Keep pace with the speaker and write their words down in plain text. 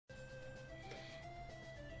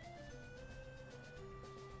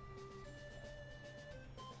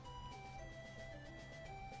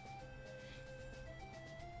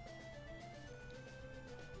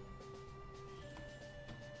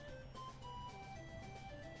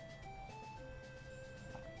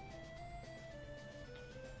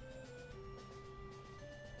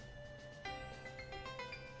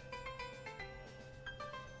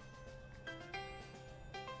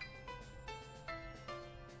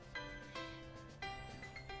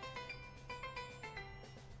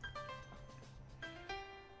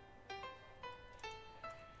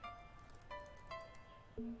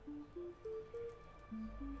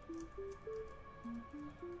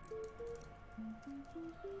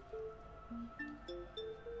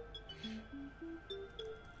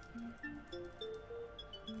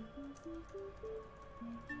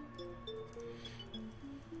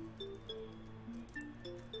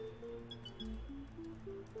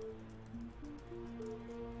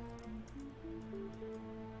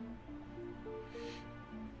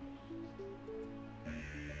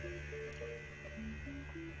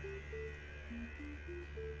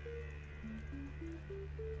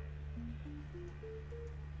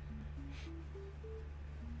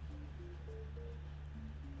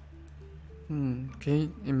Okay,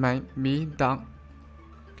 it might be dark.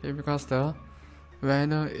 Okay, because the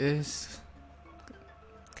weather is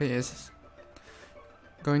it's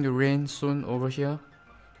going to rain soon over here.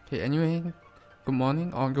 Okay, anyway, good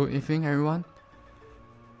morning or good evening, everyone.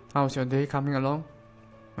 How's your day coming along?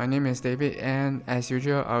 My name is David, and as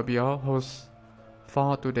usual, I'll be your host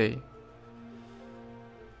for today.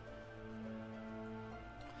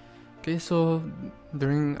 Okay, so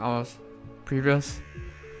during our previous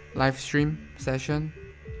live stream session,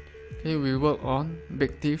 okay, we worked on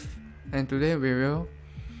Big Thief, and today we will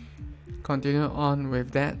continue on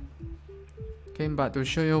with that. Okay, but to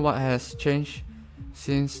show you what has changed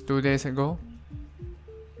since 2 days ago.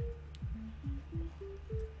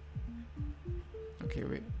 Okay,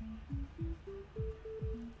 wait.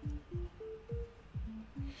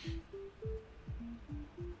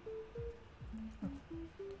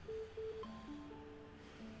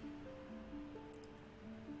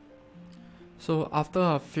 So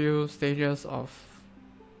after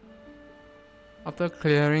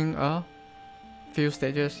clearing a few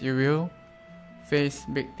stages, you will face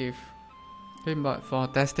Big Thief. Okay, but for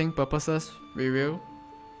testing purposes, we will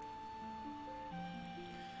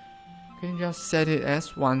just set it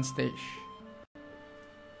as one stage.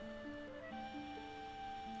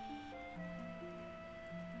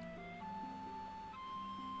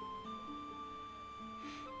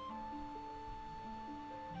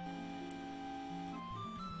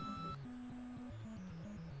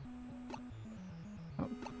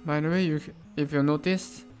 By the way, if you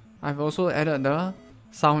notice, I've also added the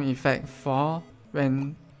sound effect for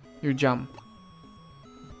when you jump.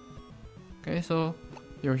 Okay, so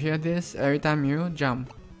you hear this every time you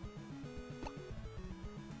jump.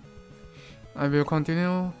 I will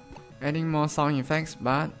continue adding more sound effects,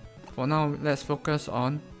 but for now, let's focus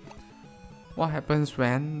on what happens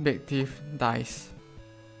when Big Thief dies.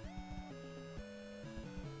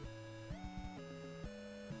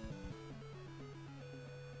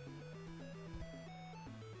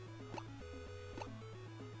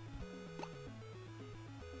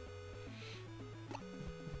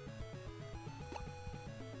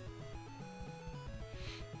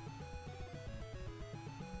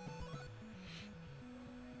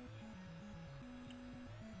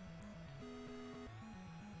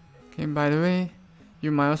 Okay, by the way,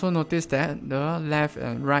 you might also notice that the left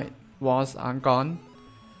and right walls are gone,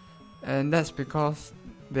 and that's because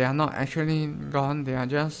they are not actually gone, they are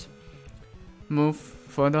just moved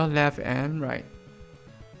further left and right.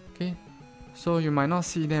 Okay, so you might not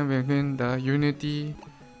see them within the Unity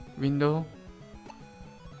window,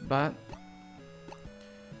 but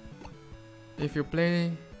if you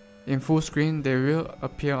play in full screen, they will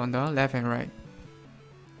appear on the left and right.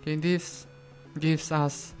 Okay, this gives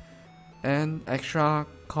us an extra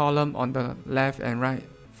column on the left and right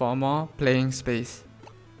for more playing space.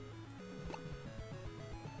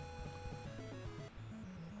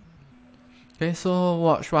 Okay, so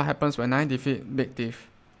watch what happens when I defeat Big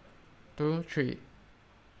Thief. 2, 3.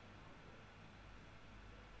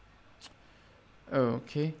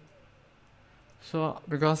 Okay. So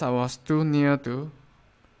because I was too near to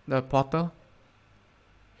the portal,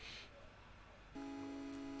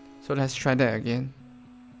 so let's try that again.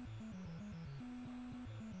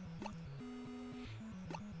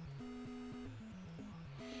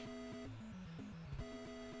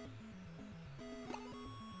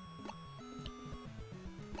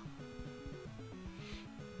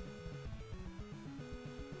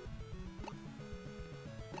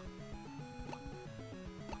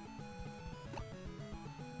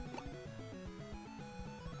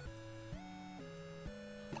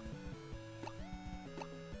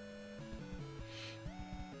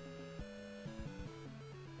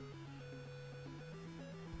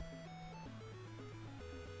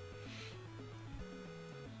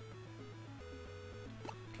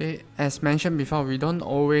 Okay, as mentioned before, we don't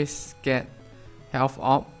always get health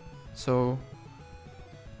orb, so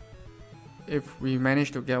if we manage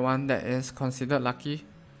to get one, that is considered lucky.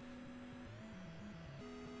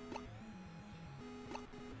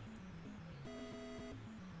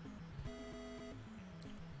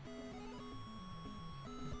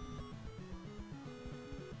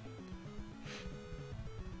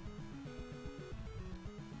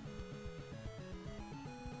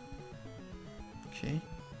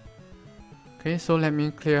 Okay, so let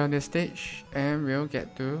me clear this stage and we'll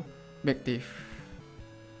get to Big Thief.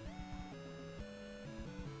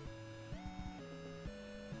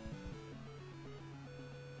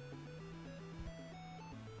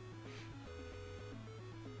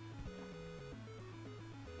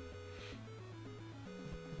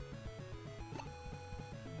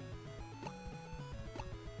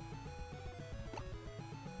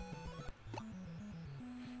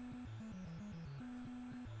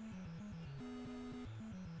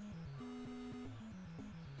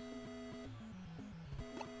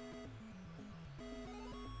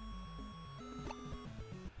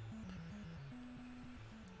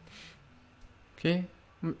 Okay,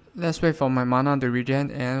 let's wait for my mana to regen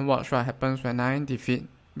and watch what happens when I defeat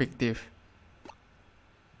Big Thief.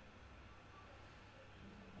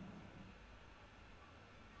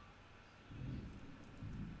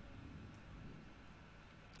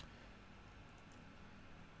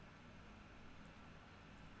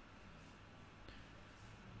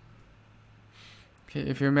 Okay,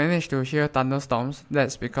 if you manage to hear thunderstorms,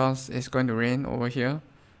 that's because it's going to rain over here.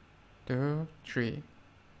 2, 3.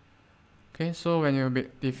 Okay, so when you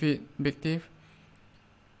defeat Big Thief,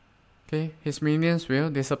 okay, his minions will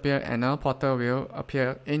disappear and a portal will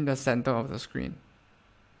appear in the center of the screen.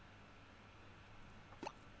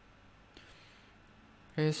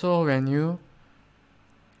 Okay, so when you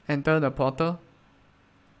enter the portal,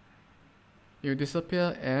 you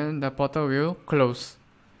disappear and the portal will close.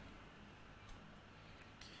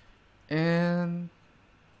 And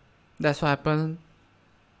that's what happened.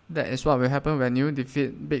 That is what will happen when you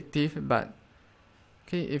defeat Big Thief. But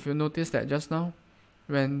okay, if you notice that just now,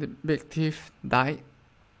 when the Big Thief died,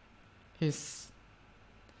 his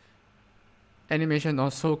animation,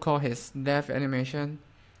 or so called his death animation,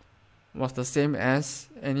 was the same as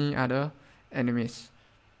any other enemies.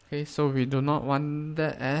 Okay, so we do not want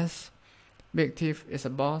that, as Big Thief is a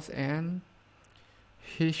boss and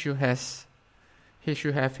he should have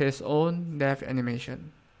his own death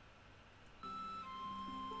animation.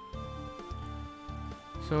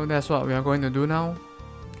 So that's what we are going to do now.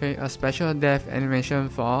 Okay, a special death animation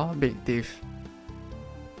for Big Thief.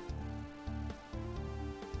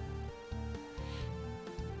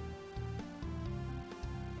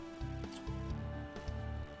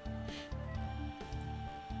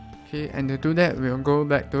 Okay, and to do that, we'll go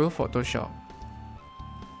back to Photoshop.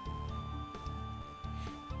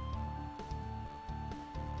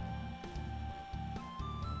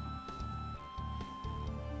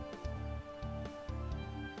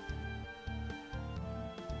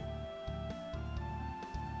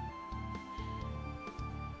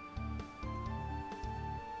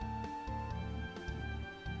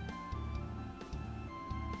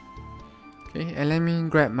 Okay, and let me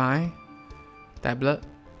grab my tablet.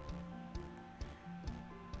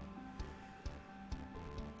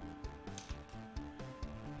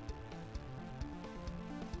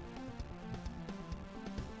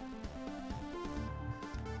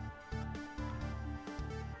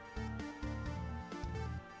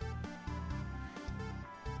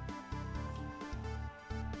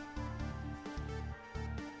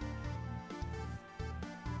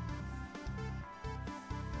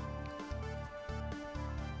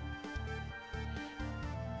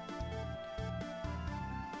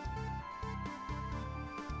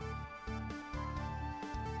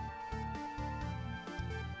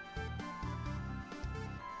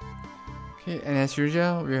 Okay, and as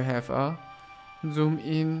usual, we'll have a zoom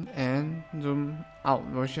in and zoom out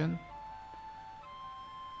version.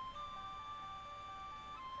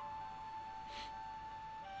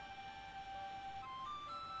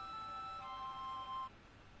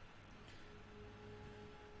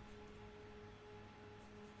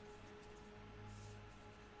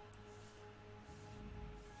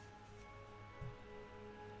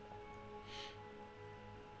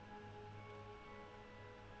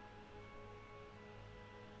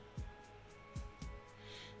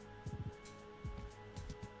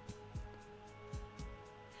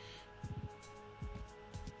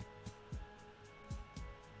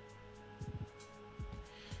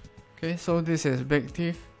 Okay, so this is Big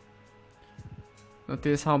Thief.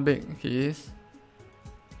 Notice how big he is.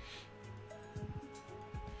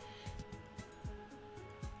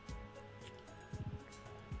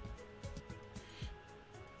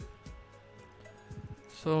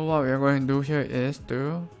 So what we are going to do here is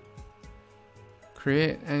to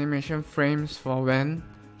create animation frames for when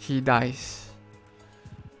he dies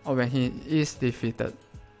or when he is defeated.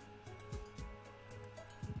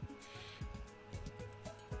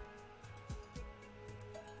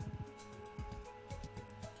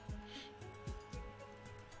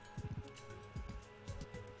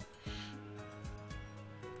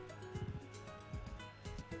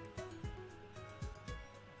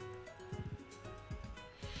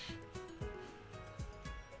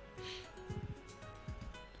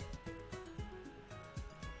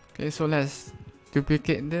 Okay, so let's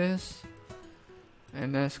duplicate this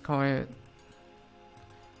and let's call it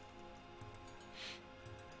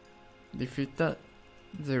defeated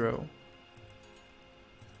 0.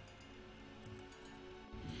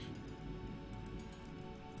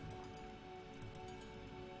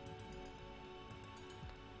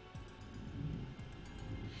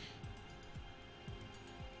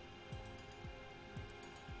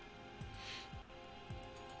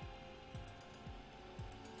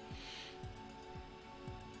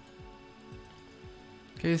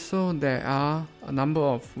 Okay, so there are a number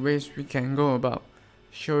of ways we can go about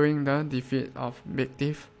showing the defeat of Big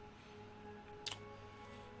Thief.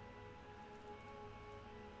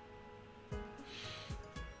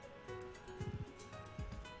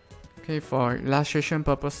 Okay, for illustration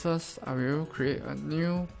purposes, I will create a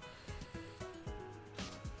new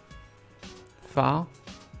file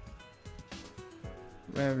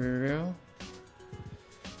where we will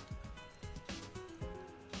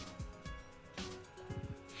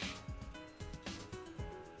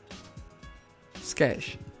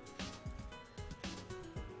sketch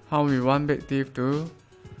how we want Big Thief to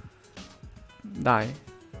die.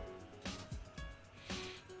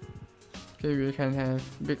 Okay, we can have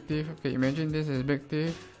Big Thief. Okay, imagine this is Big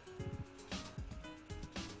Thief.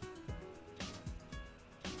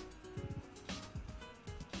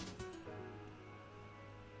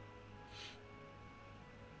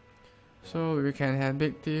 So we can have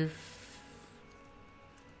Big Thief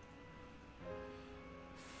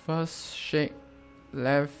first shake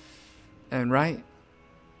left and right,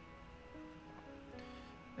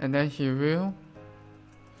 and then he will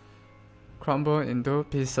crumble into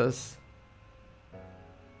pieces.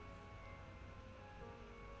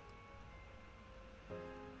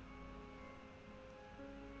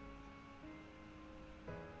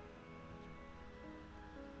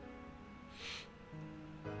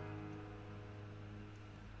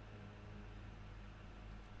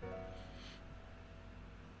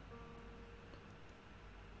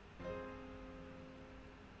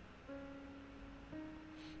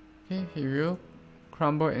 Okay, he will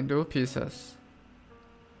crumble into pieces.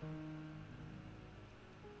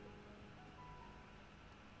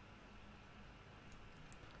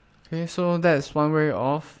 Okay, so that's one way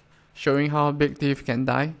of showing how Big Thief can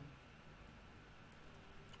die.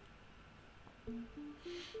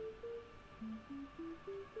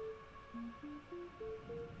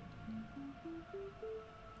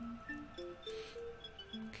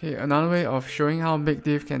 Okay, another way of showing how Big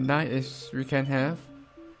Thief can die is we can have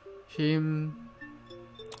him.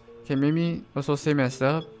 Okay, maybe also same as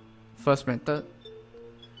the first method.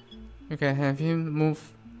 You can have him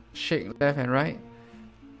move, shake left and right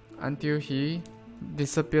until he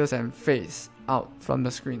disappears and fades out from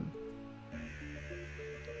the screen.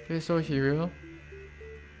 Okay, so he will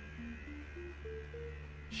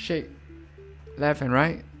shake left and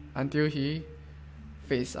right until he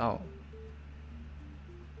fades out.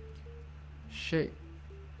 Shake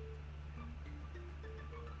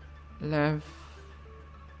left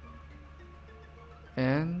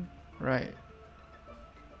and right.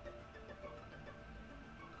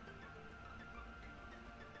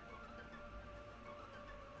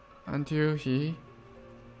 Until he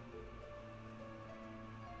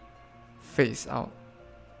fades out.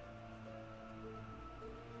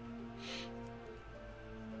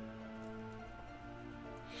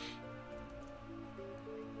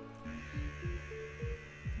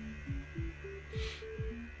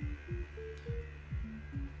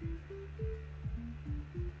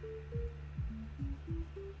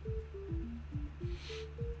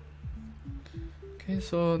 Okay,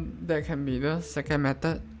 so that can be the second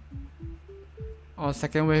method or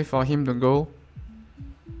second way for him to go.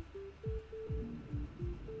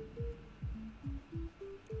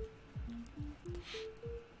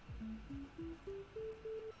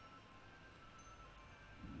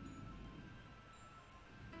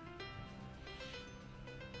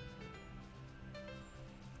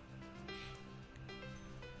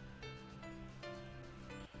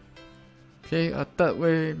 Okay, a third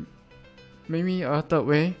way, maybe a third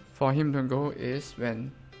way for him to go is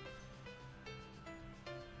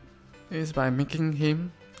by making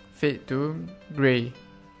him fade to gray.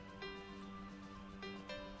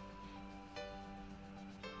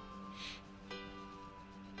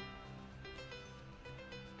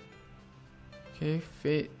 Okay,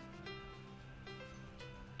 fade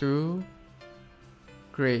to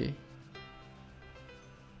gray.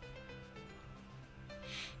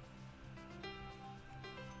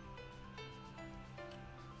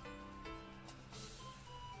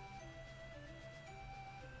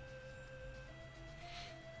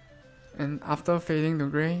 And after fading to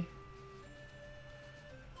gray,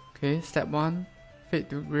 Okay, step 1, fade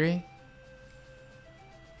to gray.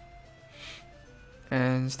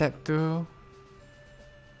 And step 2,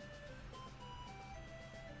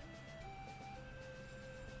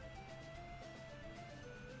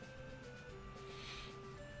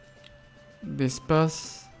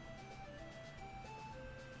 disperse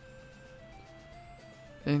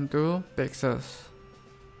into pixels.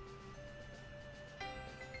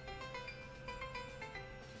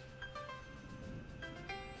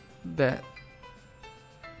 That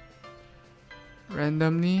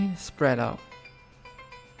randomly spread out.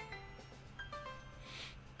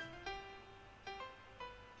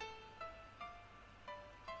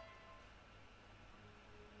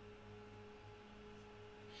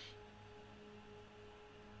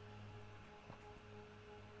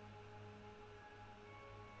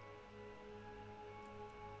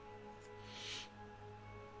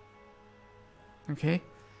 Okay,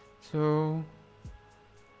 so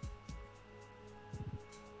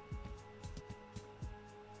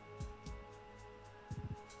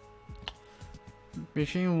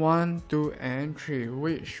between 1, 2, and 3,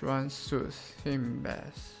 which one suits him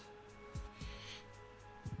best?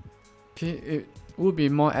 Okay, it would be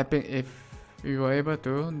more epic if we were able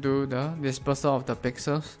to do the dispersal of the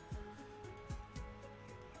pixels.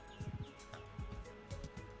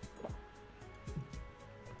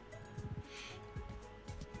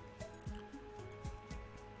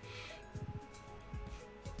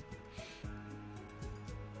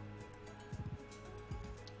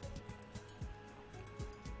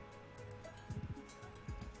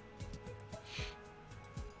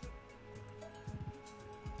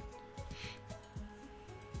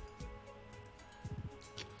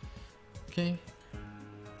 Okay.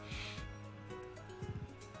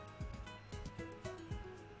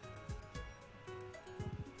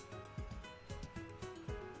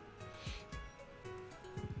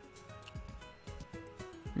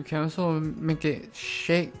 You can also make it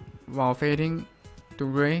shake while fading to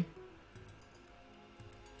gray.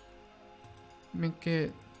 Make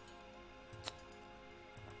it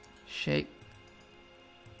shake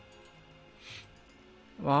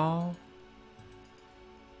while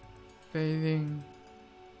fading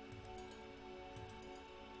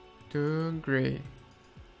to gray.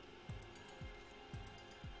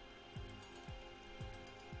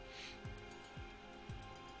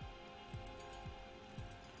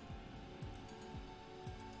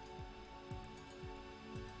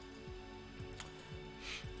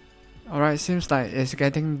 Alright, seems like it's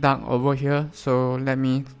getting dark over here, so let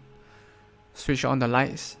me switch on the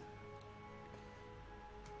lights.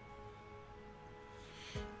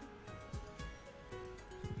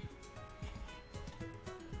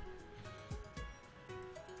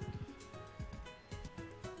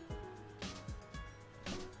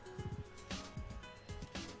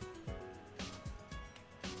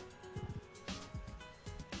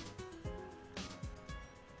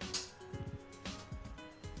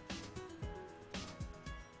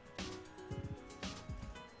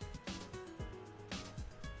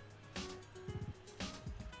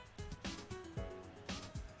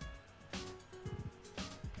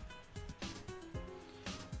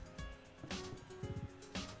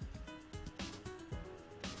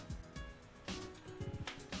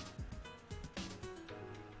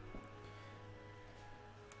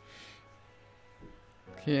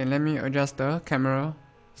 Okay, and let me adjust the camera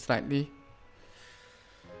slightly.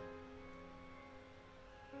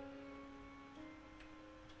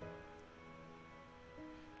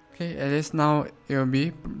 Okay, at least now it will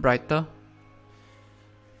be brighter.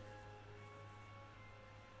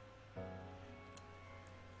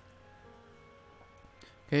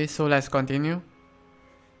 Okay, so let's continue.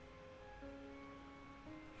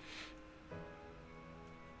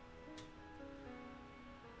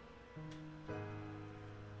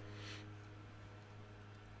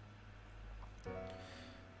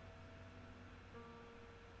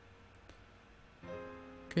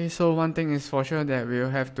 Okay, so one thing is for sure that we'll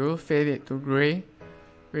have to fade it to gray,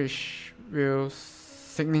 which will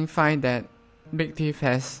signify that Big Thief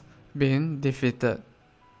has been defeated.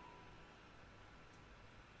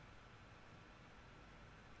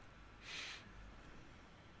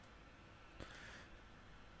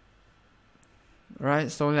 Right,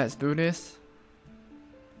 so let's do this.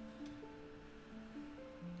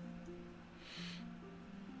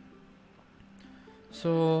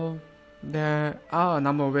 So there are a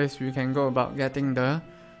number of ways we can go about getting the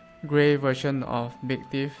gray version of Big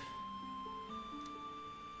Thief.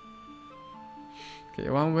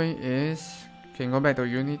 Okay, one way is you can go back to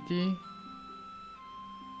Unity.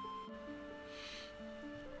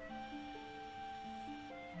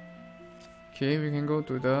 Okay, we can go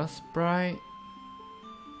to the sprite.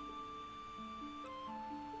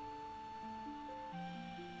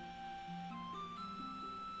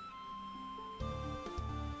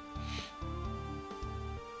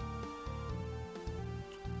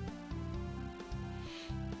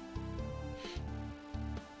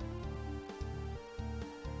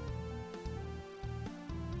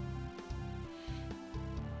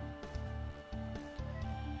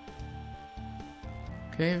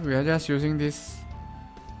 Okay, we are just using this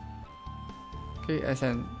as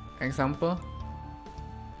an example.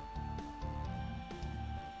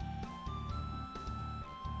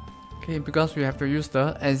 Okay, because we have to use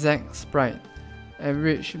the exact sprite at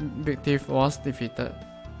which Big Thief was defeated.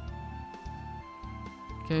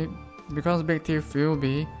 Okay, because Big Thief will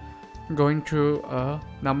be going through a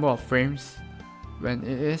number of frames when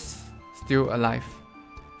it is still alive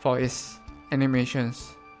for its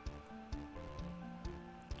animations.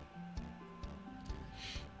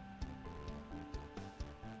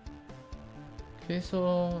 Okay,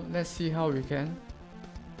 so let's see how we can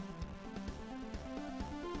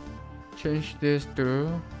change this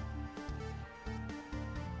to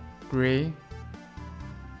gray.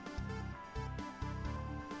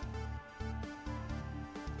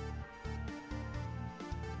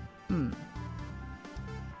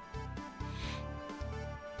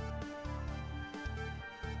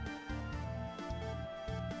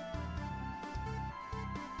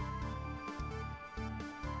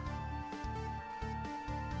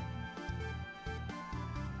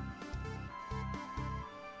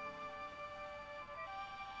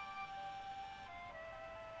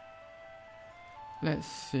 Let's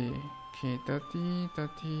see. Okay, 30,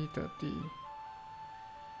 30, 30.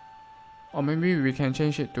 Or maybe we can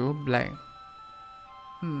change it to black.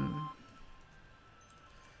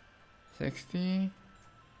 60,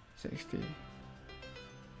 60.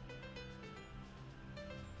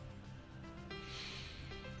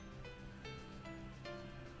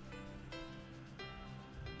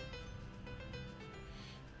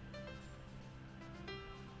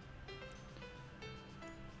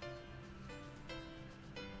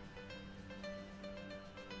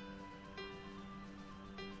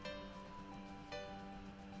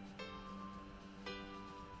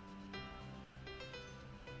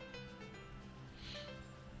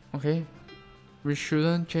 Okay, we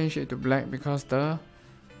shouldn't change it to black because the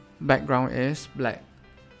background is black,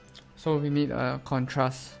 so we need a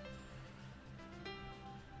contrast.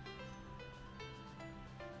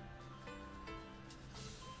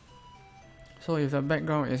 So if the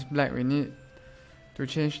background is black, we need to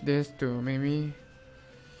change this to maybe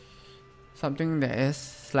something that is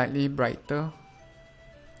slightly brighter.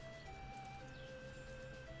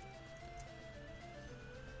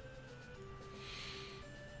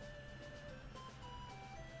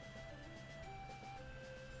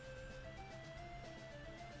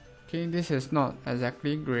 Okay, this is not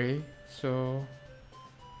exactly gray, so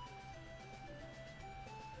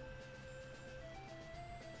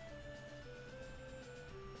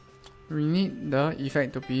we need the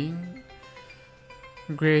effect to be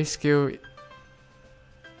grayscale.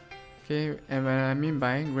 Okay, and when I mean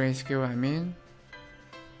by grayscale, I mean,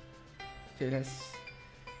 okay, let's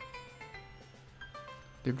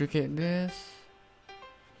duplicate this.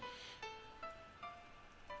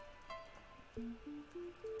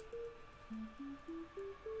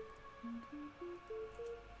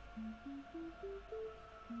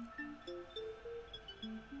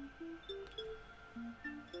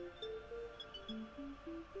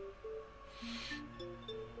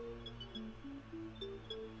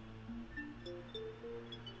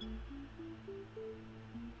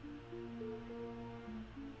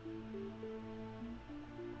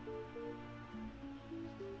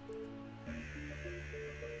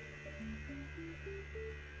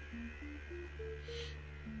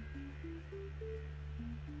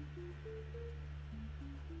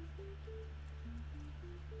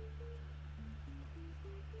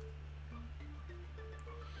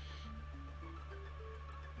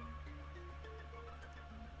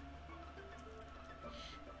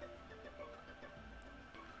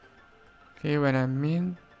 Okay, when I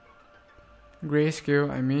mean grayscale,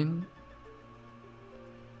 I mean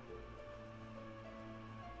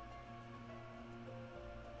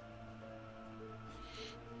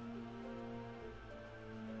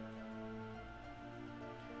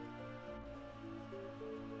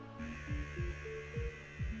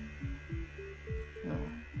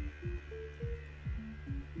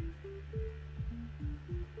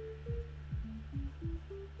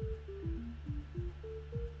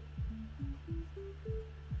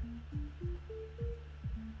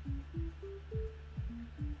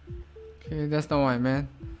Okay, that's not what I meant.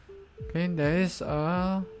 Okay, there is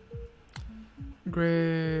a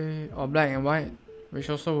gray or black and white, which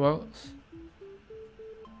also works.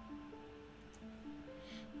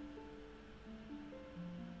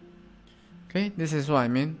 Okay, this is what I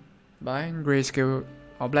mean by grayscale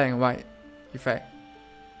or black and white effect.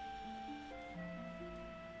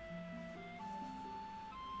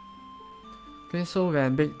 Okay, so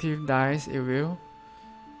when Big Thief dies, it will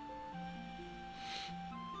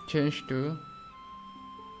change to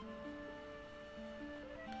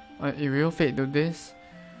it will fade to this.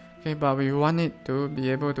 Okay, but we want it to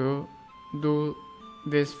be able to do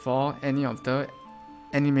this for any of the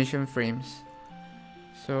animation frames.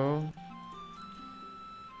 So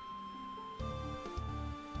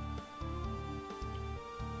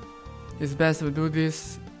it's best to do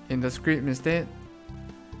this in the script instead.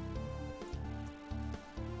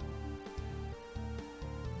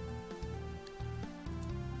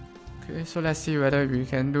 Okay, so let's see whether we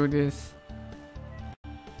can do this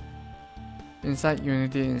inside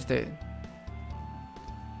Unity instead.